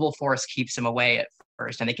invisible force keeps him away at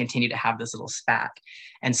first, and they continue to have this little spat.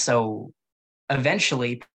 And so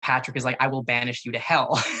eventually Patrick is like, I will banish you to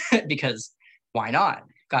hell because why not?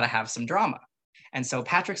 Got to have some drama. And so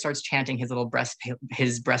Patrick starts chanting his little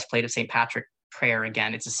breastplate of St. Patrick prayer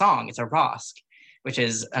again. It's a song. It's a Rosk, which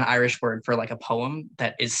is an Irish word for like a poem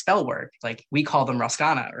that is spell work. Like we call them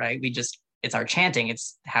Roscana, right? It's our chanting.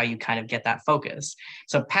 It's how you kind of get that focus.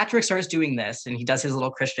 So Patrick starts doing this, and he does his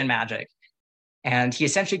little Christian magic. And he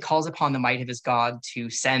essentially calls upon the might of his God to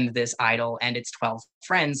send this idol and its 12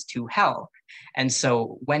 friends to hell. And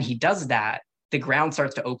so when he does that, the ground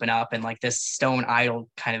starts to open up, and like this stone idol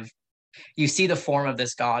kind of, you see the form of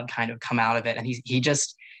this God kind of come out of it. And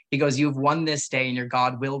he goes, you've won this day, and your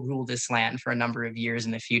God will rule this land for a number of years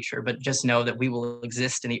in the future, but just know that we will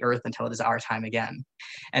exist in the earth until it is our time again.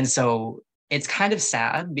 And so it's kind of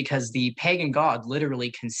sad because the pagan God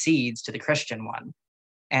literally concedes to the Christian one.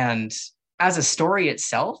 And as a story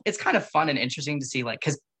itself, it's kind of fun and interesting to see, like,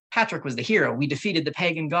 because Patrick was the hero. We defeated the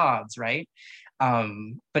pagan gods, right?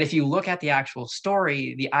 But if you look at the actual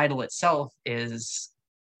story, the idol itself is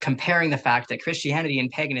comparing the fact that Christianity and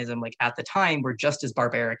paganism, like at the time, were just as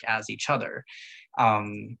barbaric as each other.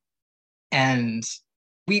 And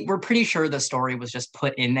we're pretty sure the story was just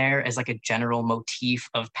put in there as like a general motif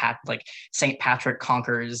of like St. Patrick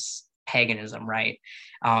conquers paganism, right?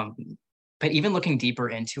 But even looking deeper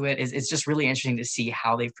into it, it's just really interesting to see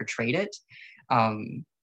how they've portrayed it.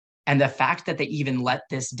 And the fact that they even let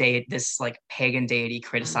this like pagan deity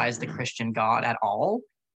criticize the Christian God at all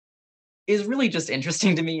is really just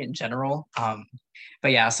interesting to me in general.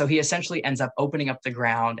 But yeah, so he essentially ends up opening up the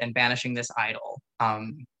ground and banishing this idol.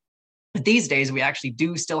 But these days, we actually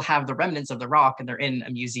do still have the remnants of the rock, and they're in a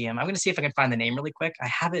museum. I'm going to see if I can find the name really quick. I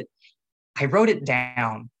have it. I wrote it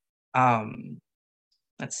down.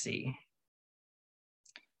 Let's see.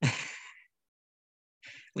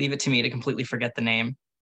 Leave it to me to completely forget the name.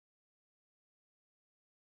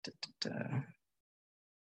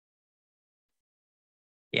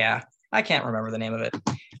 Yeah, I can't remember the name of it.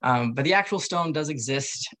 But the actual stone does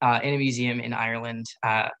exist in a museum in Ireland.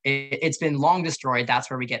 It's been long destroyed. That's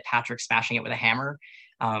where we get Patrick smashing it with a hammer.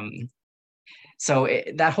 So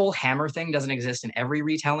that whole hammer thing doesn't exist in every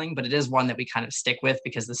retelling, but it is one that we kind of stick with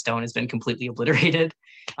because the stone has been completely obliterated,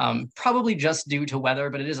 probably just due to weather,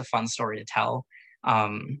 but it is a fun story to tell.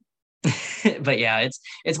 But yeah,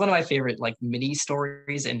 it's one of my favorite like mini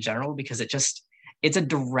stories in general because it's a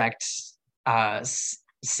direct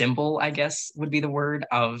symbol, I guess would be the word,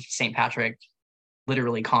 of St. Patrick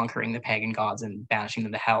literally conquering the pagan gods and banishing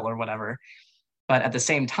them to hell or whatever. But at the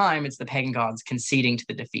same time, it's the pagan gods conceding to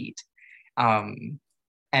the defeat, um,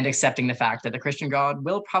 and accepting the fact that the Christian God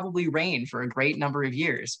will probably reign for a great number of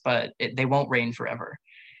years, but they won't reign forever.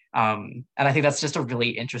 And I think that's just a really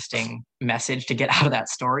interesting message to get out of that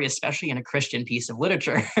story, especially in a Christian piece of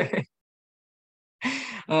literature.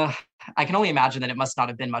 uh, I can only imagine that it must not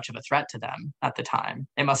have been much of a threat to them at the time.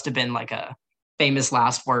 It must have been like a famous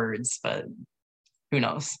last words, but who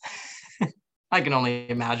knows? I can only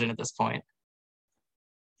imagine at this point.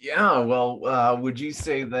 Yeah, well, would you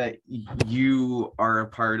say that you are a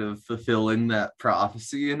part of fulfilling that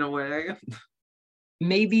prophecy in a way?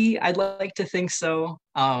 Maybe, I'd like to think so.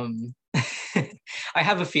 I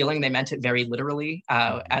have a feeling they meant it very literally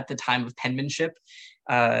at the time of penmanship.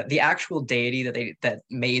 The actual deity that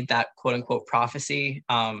made that quote unquote prophecy,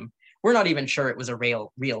 we're not even sure it was a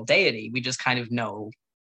real deity. We just kind of know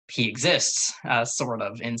he exists, sort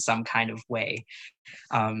of in some kind of way.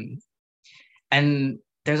 And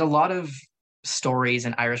there's a lot of stories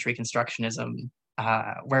in Irish Reconstructionism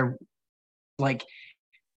where, like,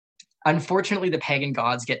 unfortunately, the pagan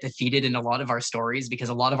gods get defeated in a lot of our stories because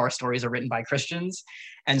a lot of our stories are written by Christians.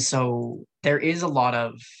 And so there is a lot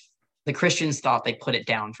of, the Christians thought they put it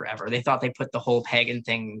down forever. They thought they put the whole pagan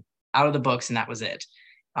thing out of the books and that was it.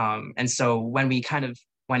 And so when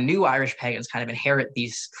new Irish pagans kind of inherit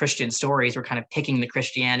these Christian stories, we're kind of picking the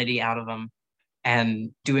Christianity out of them and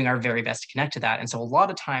doing our very best to connect to that. And so a lot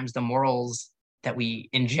of times the morals that we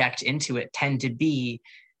inject into it tend to be,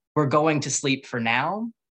 we're going to sleep for now,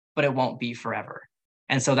 but it won't be forever.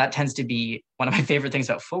 And so that tends to be one of my favorite things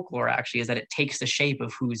about folklore, actually, is that it takes the shape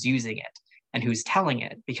of who's using it and who's telling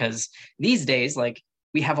it. Because these days, like,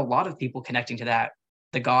 we have a lot of people connecting to that.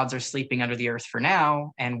 The gods are sleeping under the earth for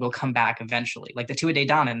now and will come back eventually. Like the Tuatha Dé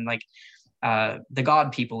Danann, like the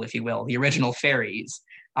god people, if you will, the original fairies.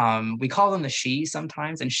 We call them the She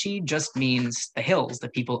sometimes, and She just means the hills, the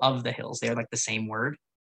people of the hills. They're like the same word.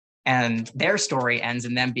 And their story ends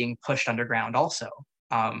in them being pushed underground also.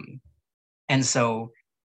 And so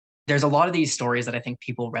there's a lot of these stories that I think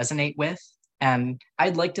people resonate with, and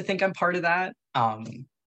I'd like to think I'm part of that.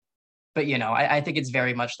 But you know, I think it's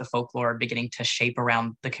very much the folklore beginning to shape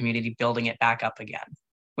around the community, building it back up again,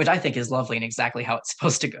 which I think is lovely and exactly how it's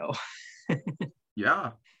supposed to go.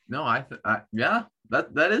 Yeah, no, yeah,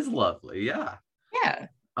 that is lovely. Yeah. Yeah.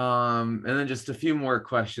 And then just a few more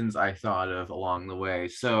questions I thought of along the way.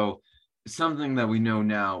 So something that we know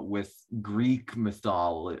now with Greek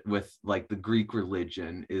mythology, with like the Greek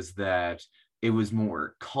religion, is that it was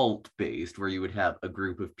more cult based, where you would have a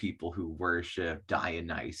group of people who worshiped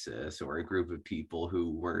Dionysus or a group of people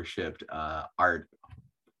who worshiped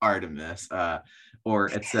Artemis,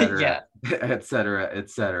 or etc. Yeah. etc.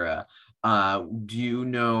 etc. Do you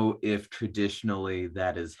know if traditionally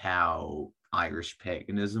that is how Irish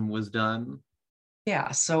paganism was done?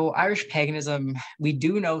 Yeah, so Irish paganism, we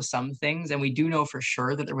do know some things, and we do know for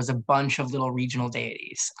sure that there was a bunch of little regional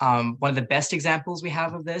deities. One of the best examples we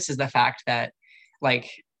have of this is the fact that, like,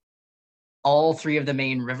 all three of the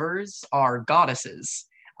main rivers are goddesses.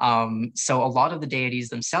 So a lot of the deities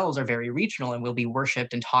themselves are very regional and will be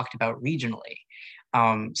worshipped and talked about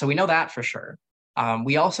regionally. So we know that for sure.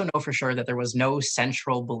 We also know for sure that there was no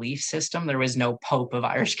central belief system. There was no Pope of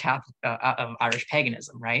Irish of Irish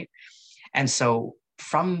paganism, right? And so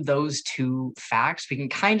from those two facts, we can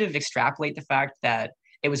kind of extrapolate the fact that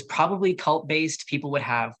it was probably cult-based.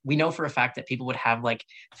 We know for a fact that people would have like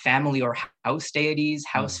family or house deities,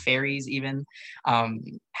 house fairies even,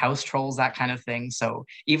 house trolls, that kind of thing. So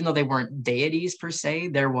even though they weren't deities per se,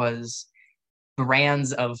 there was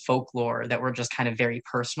brands of folklore that were just kind of very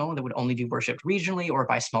personal, that would only be worshipped regionally or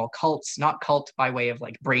by small cults, not cult by way of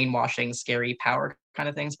like brainwashing, scary power kind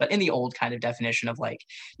of things, but in the old kind of definition of like,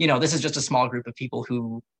 you know, this is just a small group of people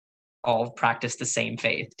who all practice the same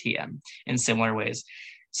faith, TM, in similar ways.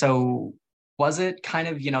 So was it kind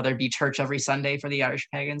of, you know, there'd be church every Sunday for the Irish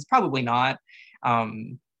pagans? Probably not.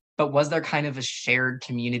 But was there kind of a shared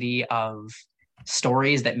community of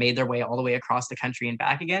stories that made their way all the way across the country and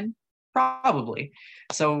back again? Probably.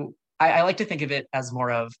 So I like to think of it as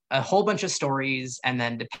more of a whole bunch of stories, and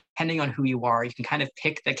then depending on who you are, you can kind of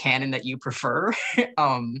pick the canon that you prefer.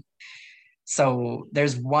 So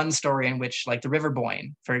there's one story in which, like, the River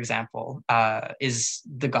Boyne, for example, is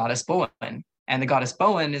the goddess Bowen. And the goddess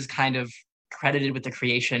Bowen is kind of credited with the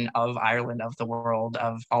creation of Ireland, of the world,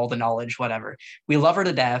 of all the knowledge, whatever. We love her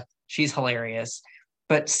to death. She's hilarious.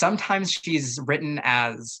 But sometimes she's written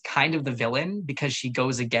as kind of the villain because she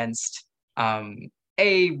goes against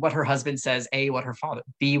A, what her husband says, A, what her father,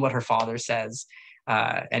 B, what her father says.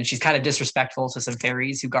 and she's kind of disrespectful to some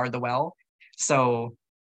fairies who guard the well. So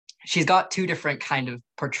she's got two different kind of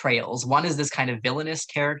portrayals. One is this kind of villainous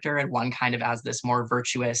character, and one kind of as this more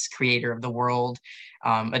virtuous creator of the world,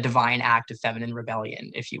 a divine act of feminine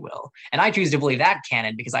rebellion, if you will. And I choose to believe that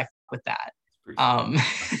canon because I fuck with that.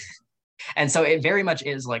 And so it very much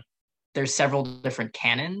is like there's several different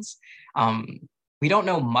canons. We don't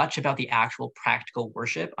know much about the actual practical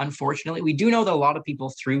worship, unfortunately. We do know that a lot of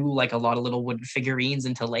people threw like a lot of little wooden figurines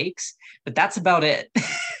into lakes, but that's about it.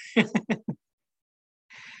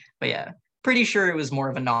 But yeah, pretty sure it was more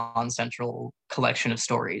of a non-central collection of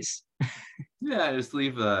stories. Yeah, just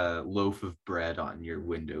leave a loaf of bread on your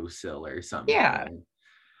windowsill or something.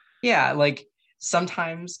 Yeah, like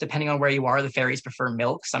sometimes, depending on where you are, the fairies prefer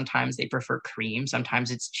milk. Sometimes they prefer cream.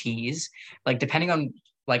 Sometimes it's cheese. Like depending on,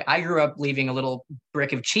 like I grew up leaving a little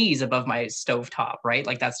brick of cheese above my stovetop, right?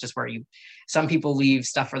 Like that's just where some people leave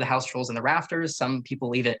stuff for the house trolls in the rafters. Some people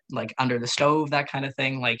leave it like under the stove, that kind of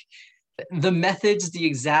thing. Like the methods, the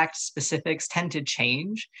exact specifics tend to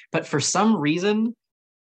change, but for some reason,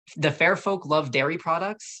 the fair folk love dairy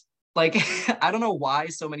products. Like, I don't know why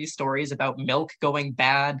so many stories about milk going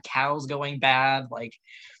bad, cows going bad, like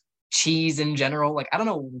cheese in general. Like, I don't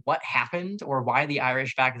know what happened or why the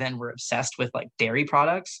Irish back then were obsessed with like dairy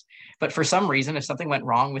products. But for some reason, if something went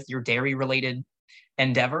wrong with your dairy related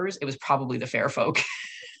endeavors, it was probably the fair folk.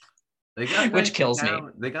 Which kills me.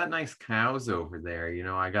 They got nice cows over there. You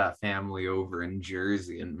know, I got family over in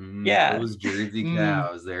Jersey, and those Jersey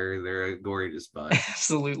cows, they're a gorgeous bunch.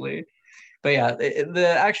 Absolutely. But yeah,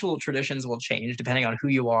 the actual traditions will change depending on who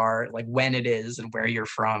you are, like when it is and where you're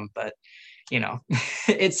from. But, you know,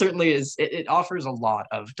 it certainly is. It offers a lot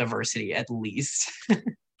of diversity, at least.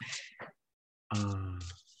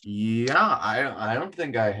 Yeah, I don't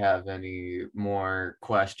think I have any more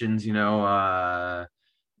questions. You know,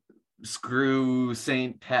 screw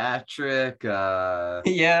St. Patrick.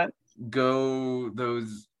 Yeah. Go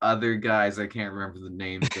those other guys. I can't remember the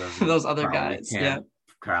names of them. Those other guys.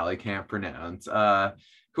 Probably can't pronounce.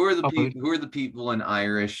 Who are the people in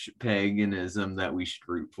Irish paganism that we should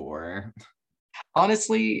root for?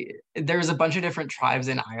 Honestly, there's a bunch of different tribes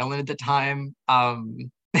in Ireland at the time.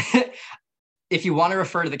 If you want to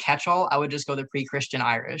refer to the catch-all, I would just go the pre-Christian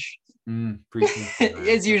Irish.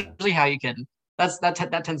 It's usually how you can.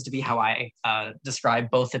 That tends to be how I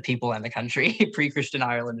describe both the people and the country: pre-Christian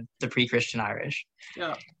Ireland, the pre-Christian Irish.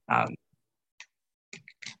 Yeah.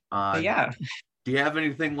 Yeah. Do you have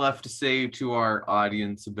anything left to say to our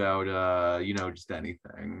audience about just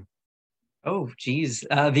anything? Oh, geez.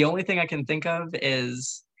 The only thing I can think of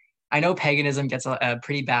is I know paganism gets a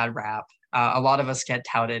pretty bad rap. A lot of us get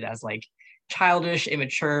touted as like childish,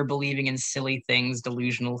 immature, believing in silly things,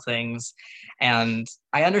 delusional things. And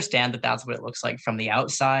I understand that that's what it looks like from the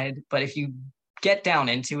outside. But if you get down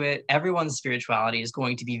into it, everyone's spirituality is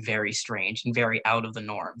going to be very strange and very out of the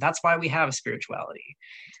norm. That's why we have spirituality.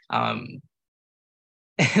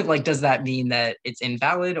 Like, does that mean that it's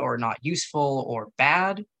invalid or not useful or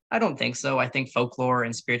bad? I don't think so. I think folklore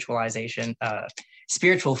and spiritualization,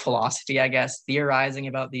 spiritual philosophy, I guess, theorizing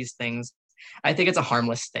about these things, I think it's a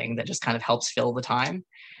harmless thing that just kind of helps fill the time.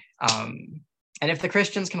 And if the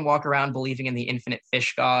Christians can walk around believing in the infinite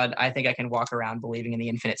fish god, I think I can walk around believing in the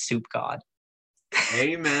infinite soup god.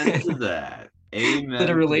 Amen to that. Amen.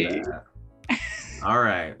 Literally. To that. All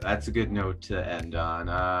right. That's a good note to end on.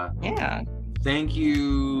 Yeah. Thank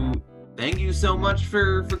you so much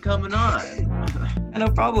for coming on. No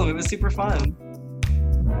problem. It was super fun.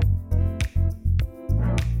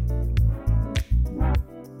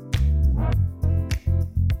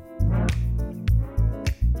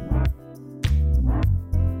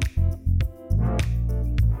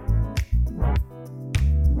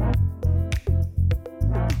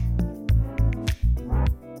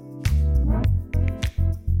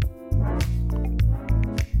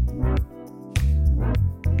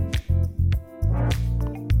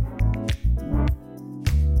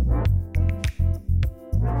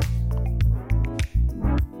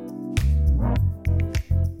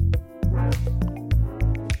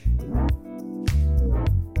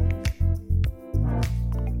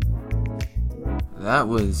 That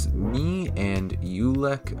was me and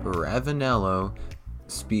Ulek Ravenello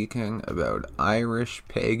speaking about Irish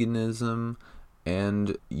paganism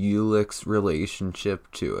and Ulek's relationship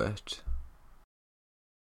to it.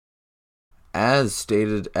 As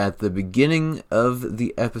stated at the beginning of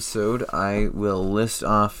the episode, I will list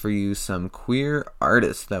off for you some queer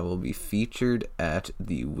artists that will be featured at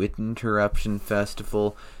the Winterruption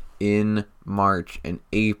Festival in March and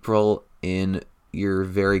April in your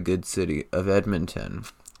very good city of Edmonton.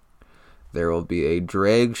 There will be a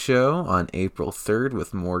drag show on April 3rd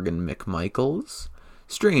with Morgan McMichaels.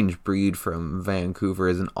 Strange Breed from Vancouver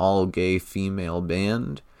is an all-gay female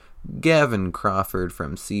band. Gavin Crawford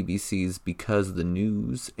from CBC's Because the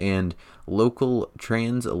News, and local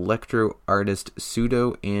trans electro artist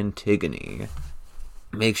Pseudo Antigone.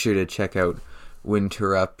 Make sure to check out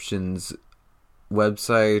Winterruption's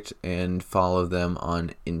website and follow them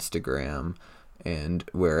on Instagram and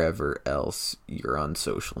wherever else you're on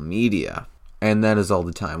social media. And that is all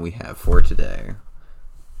the time we have for today.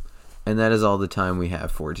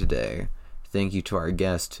 Thank you to our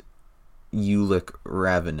guest, Ulick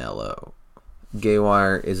Ravanello.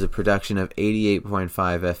 Gaywire is a production of 88.5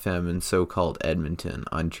 FM in so-called Edmonton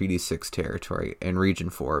on Treaty 6 territory and Region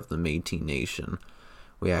 4 of the Métis Nation.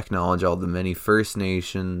 We acknowledge all the many First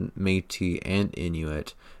Nation, Métis, and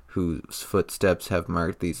Inuit whose footsteps have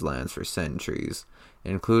marked these lands for centuries,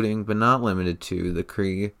 including but not limited to the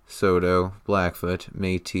Cree, Saulteaux, Blackfoot,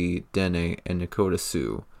 Métis, Dene, and Nakota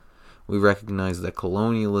Sioux. We recognize that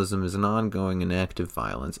colonialism is an ongoing and active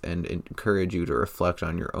violence and encourage you to reflect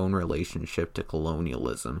on your own relationship to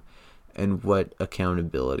colonialism and what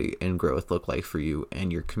accountability and growth look like for you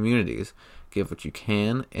and your communities. Give what you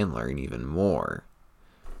can and learn even more.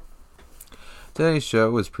 Today's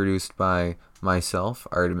show was produced by myself,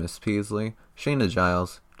 Artemis Peasley, Shayna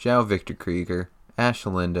Giles, Joe Victor Krieger, Ash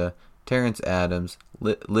Linda, Terrence Adams,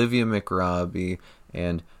 Livia McRobbie,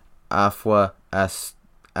 and Afua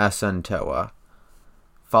Asantewa.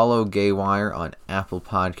 Follow Gaywire on Apple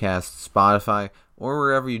Podcasts, Spotify, or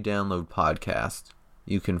wherever you download podcasts.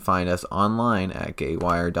 You can find us online at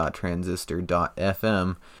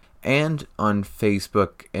gaywire.transistor.fm and on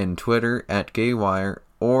Facebook and Twitter at Gaywire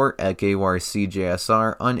or at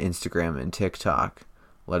GaywireCJSR on Instagram and TikTok.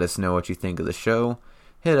 Let us know what you think of the show.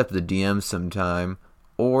 Hit up the DMs sometime.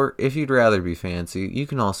 Or, if you'd rather be fancy, you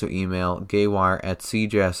can also email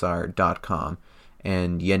gaywire@cjsr.com.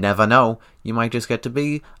 And you never know, you might just get to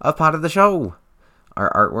be a part of the show.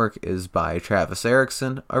 Our artwork is by Travis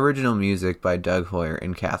Erickson, original music by Doug Hoyer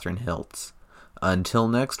and Catherine Hiltz. Until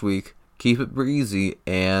next week, keep it breezy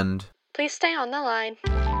and... Please stay on the line.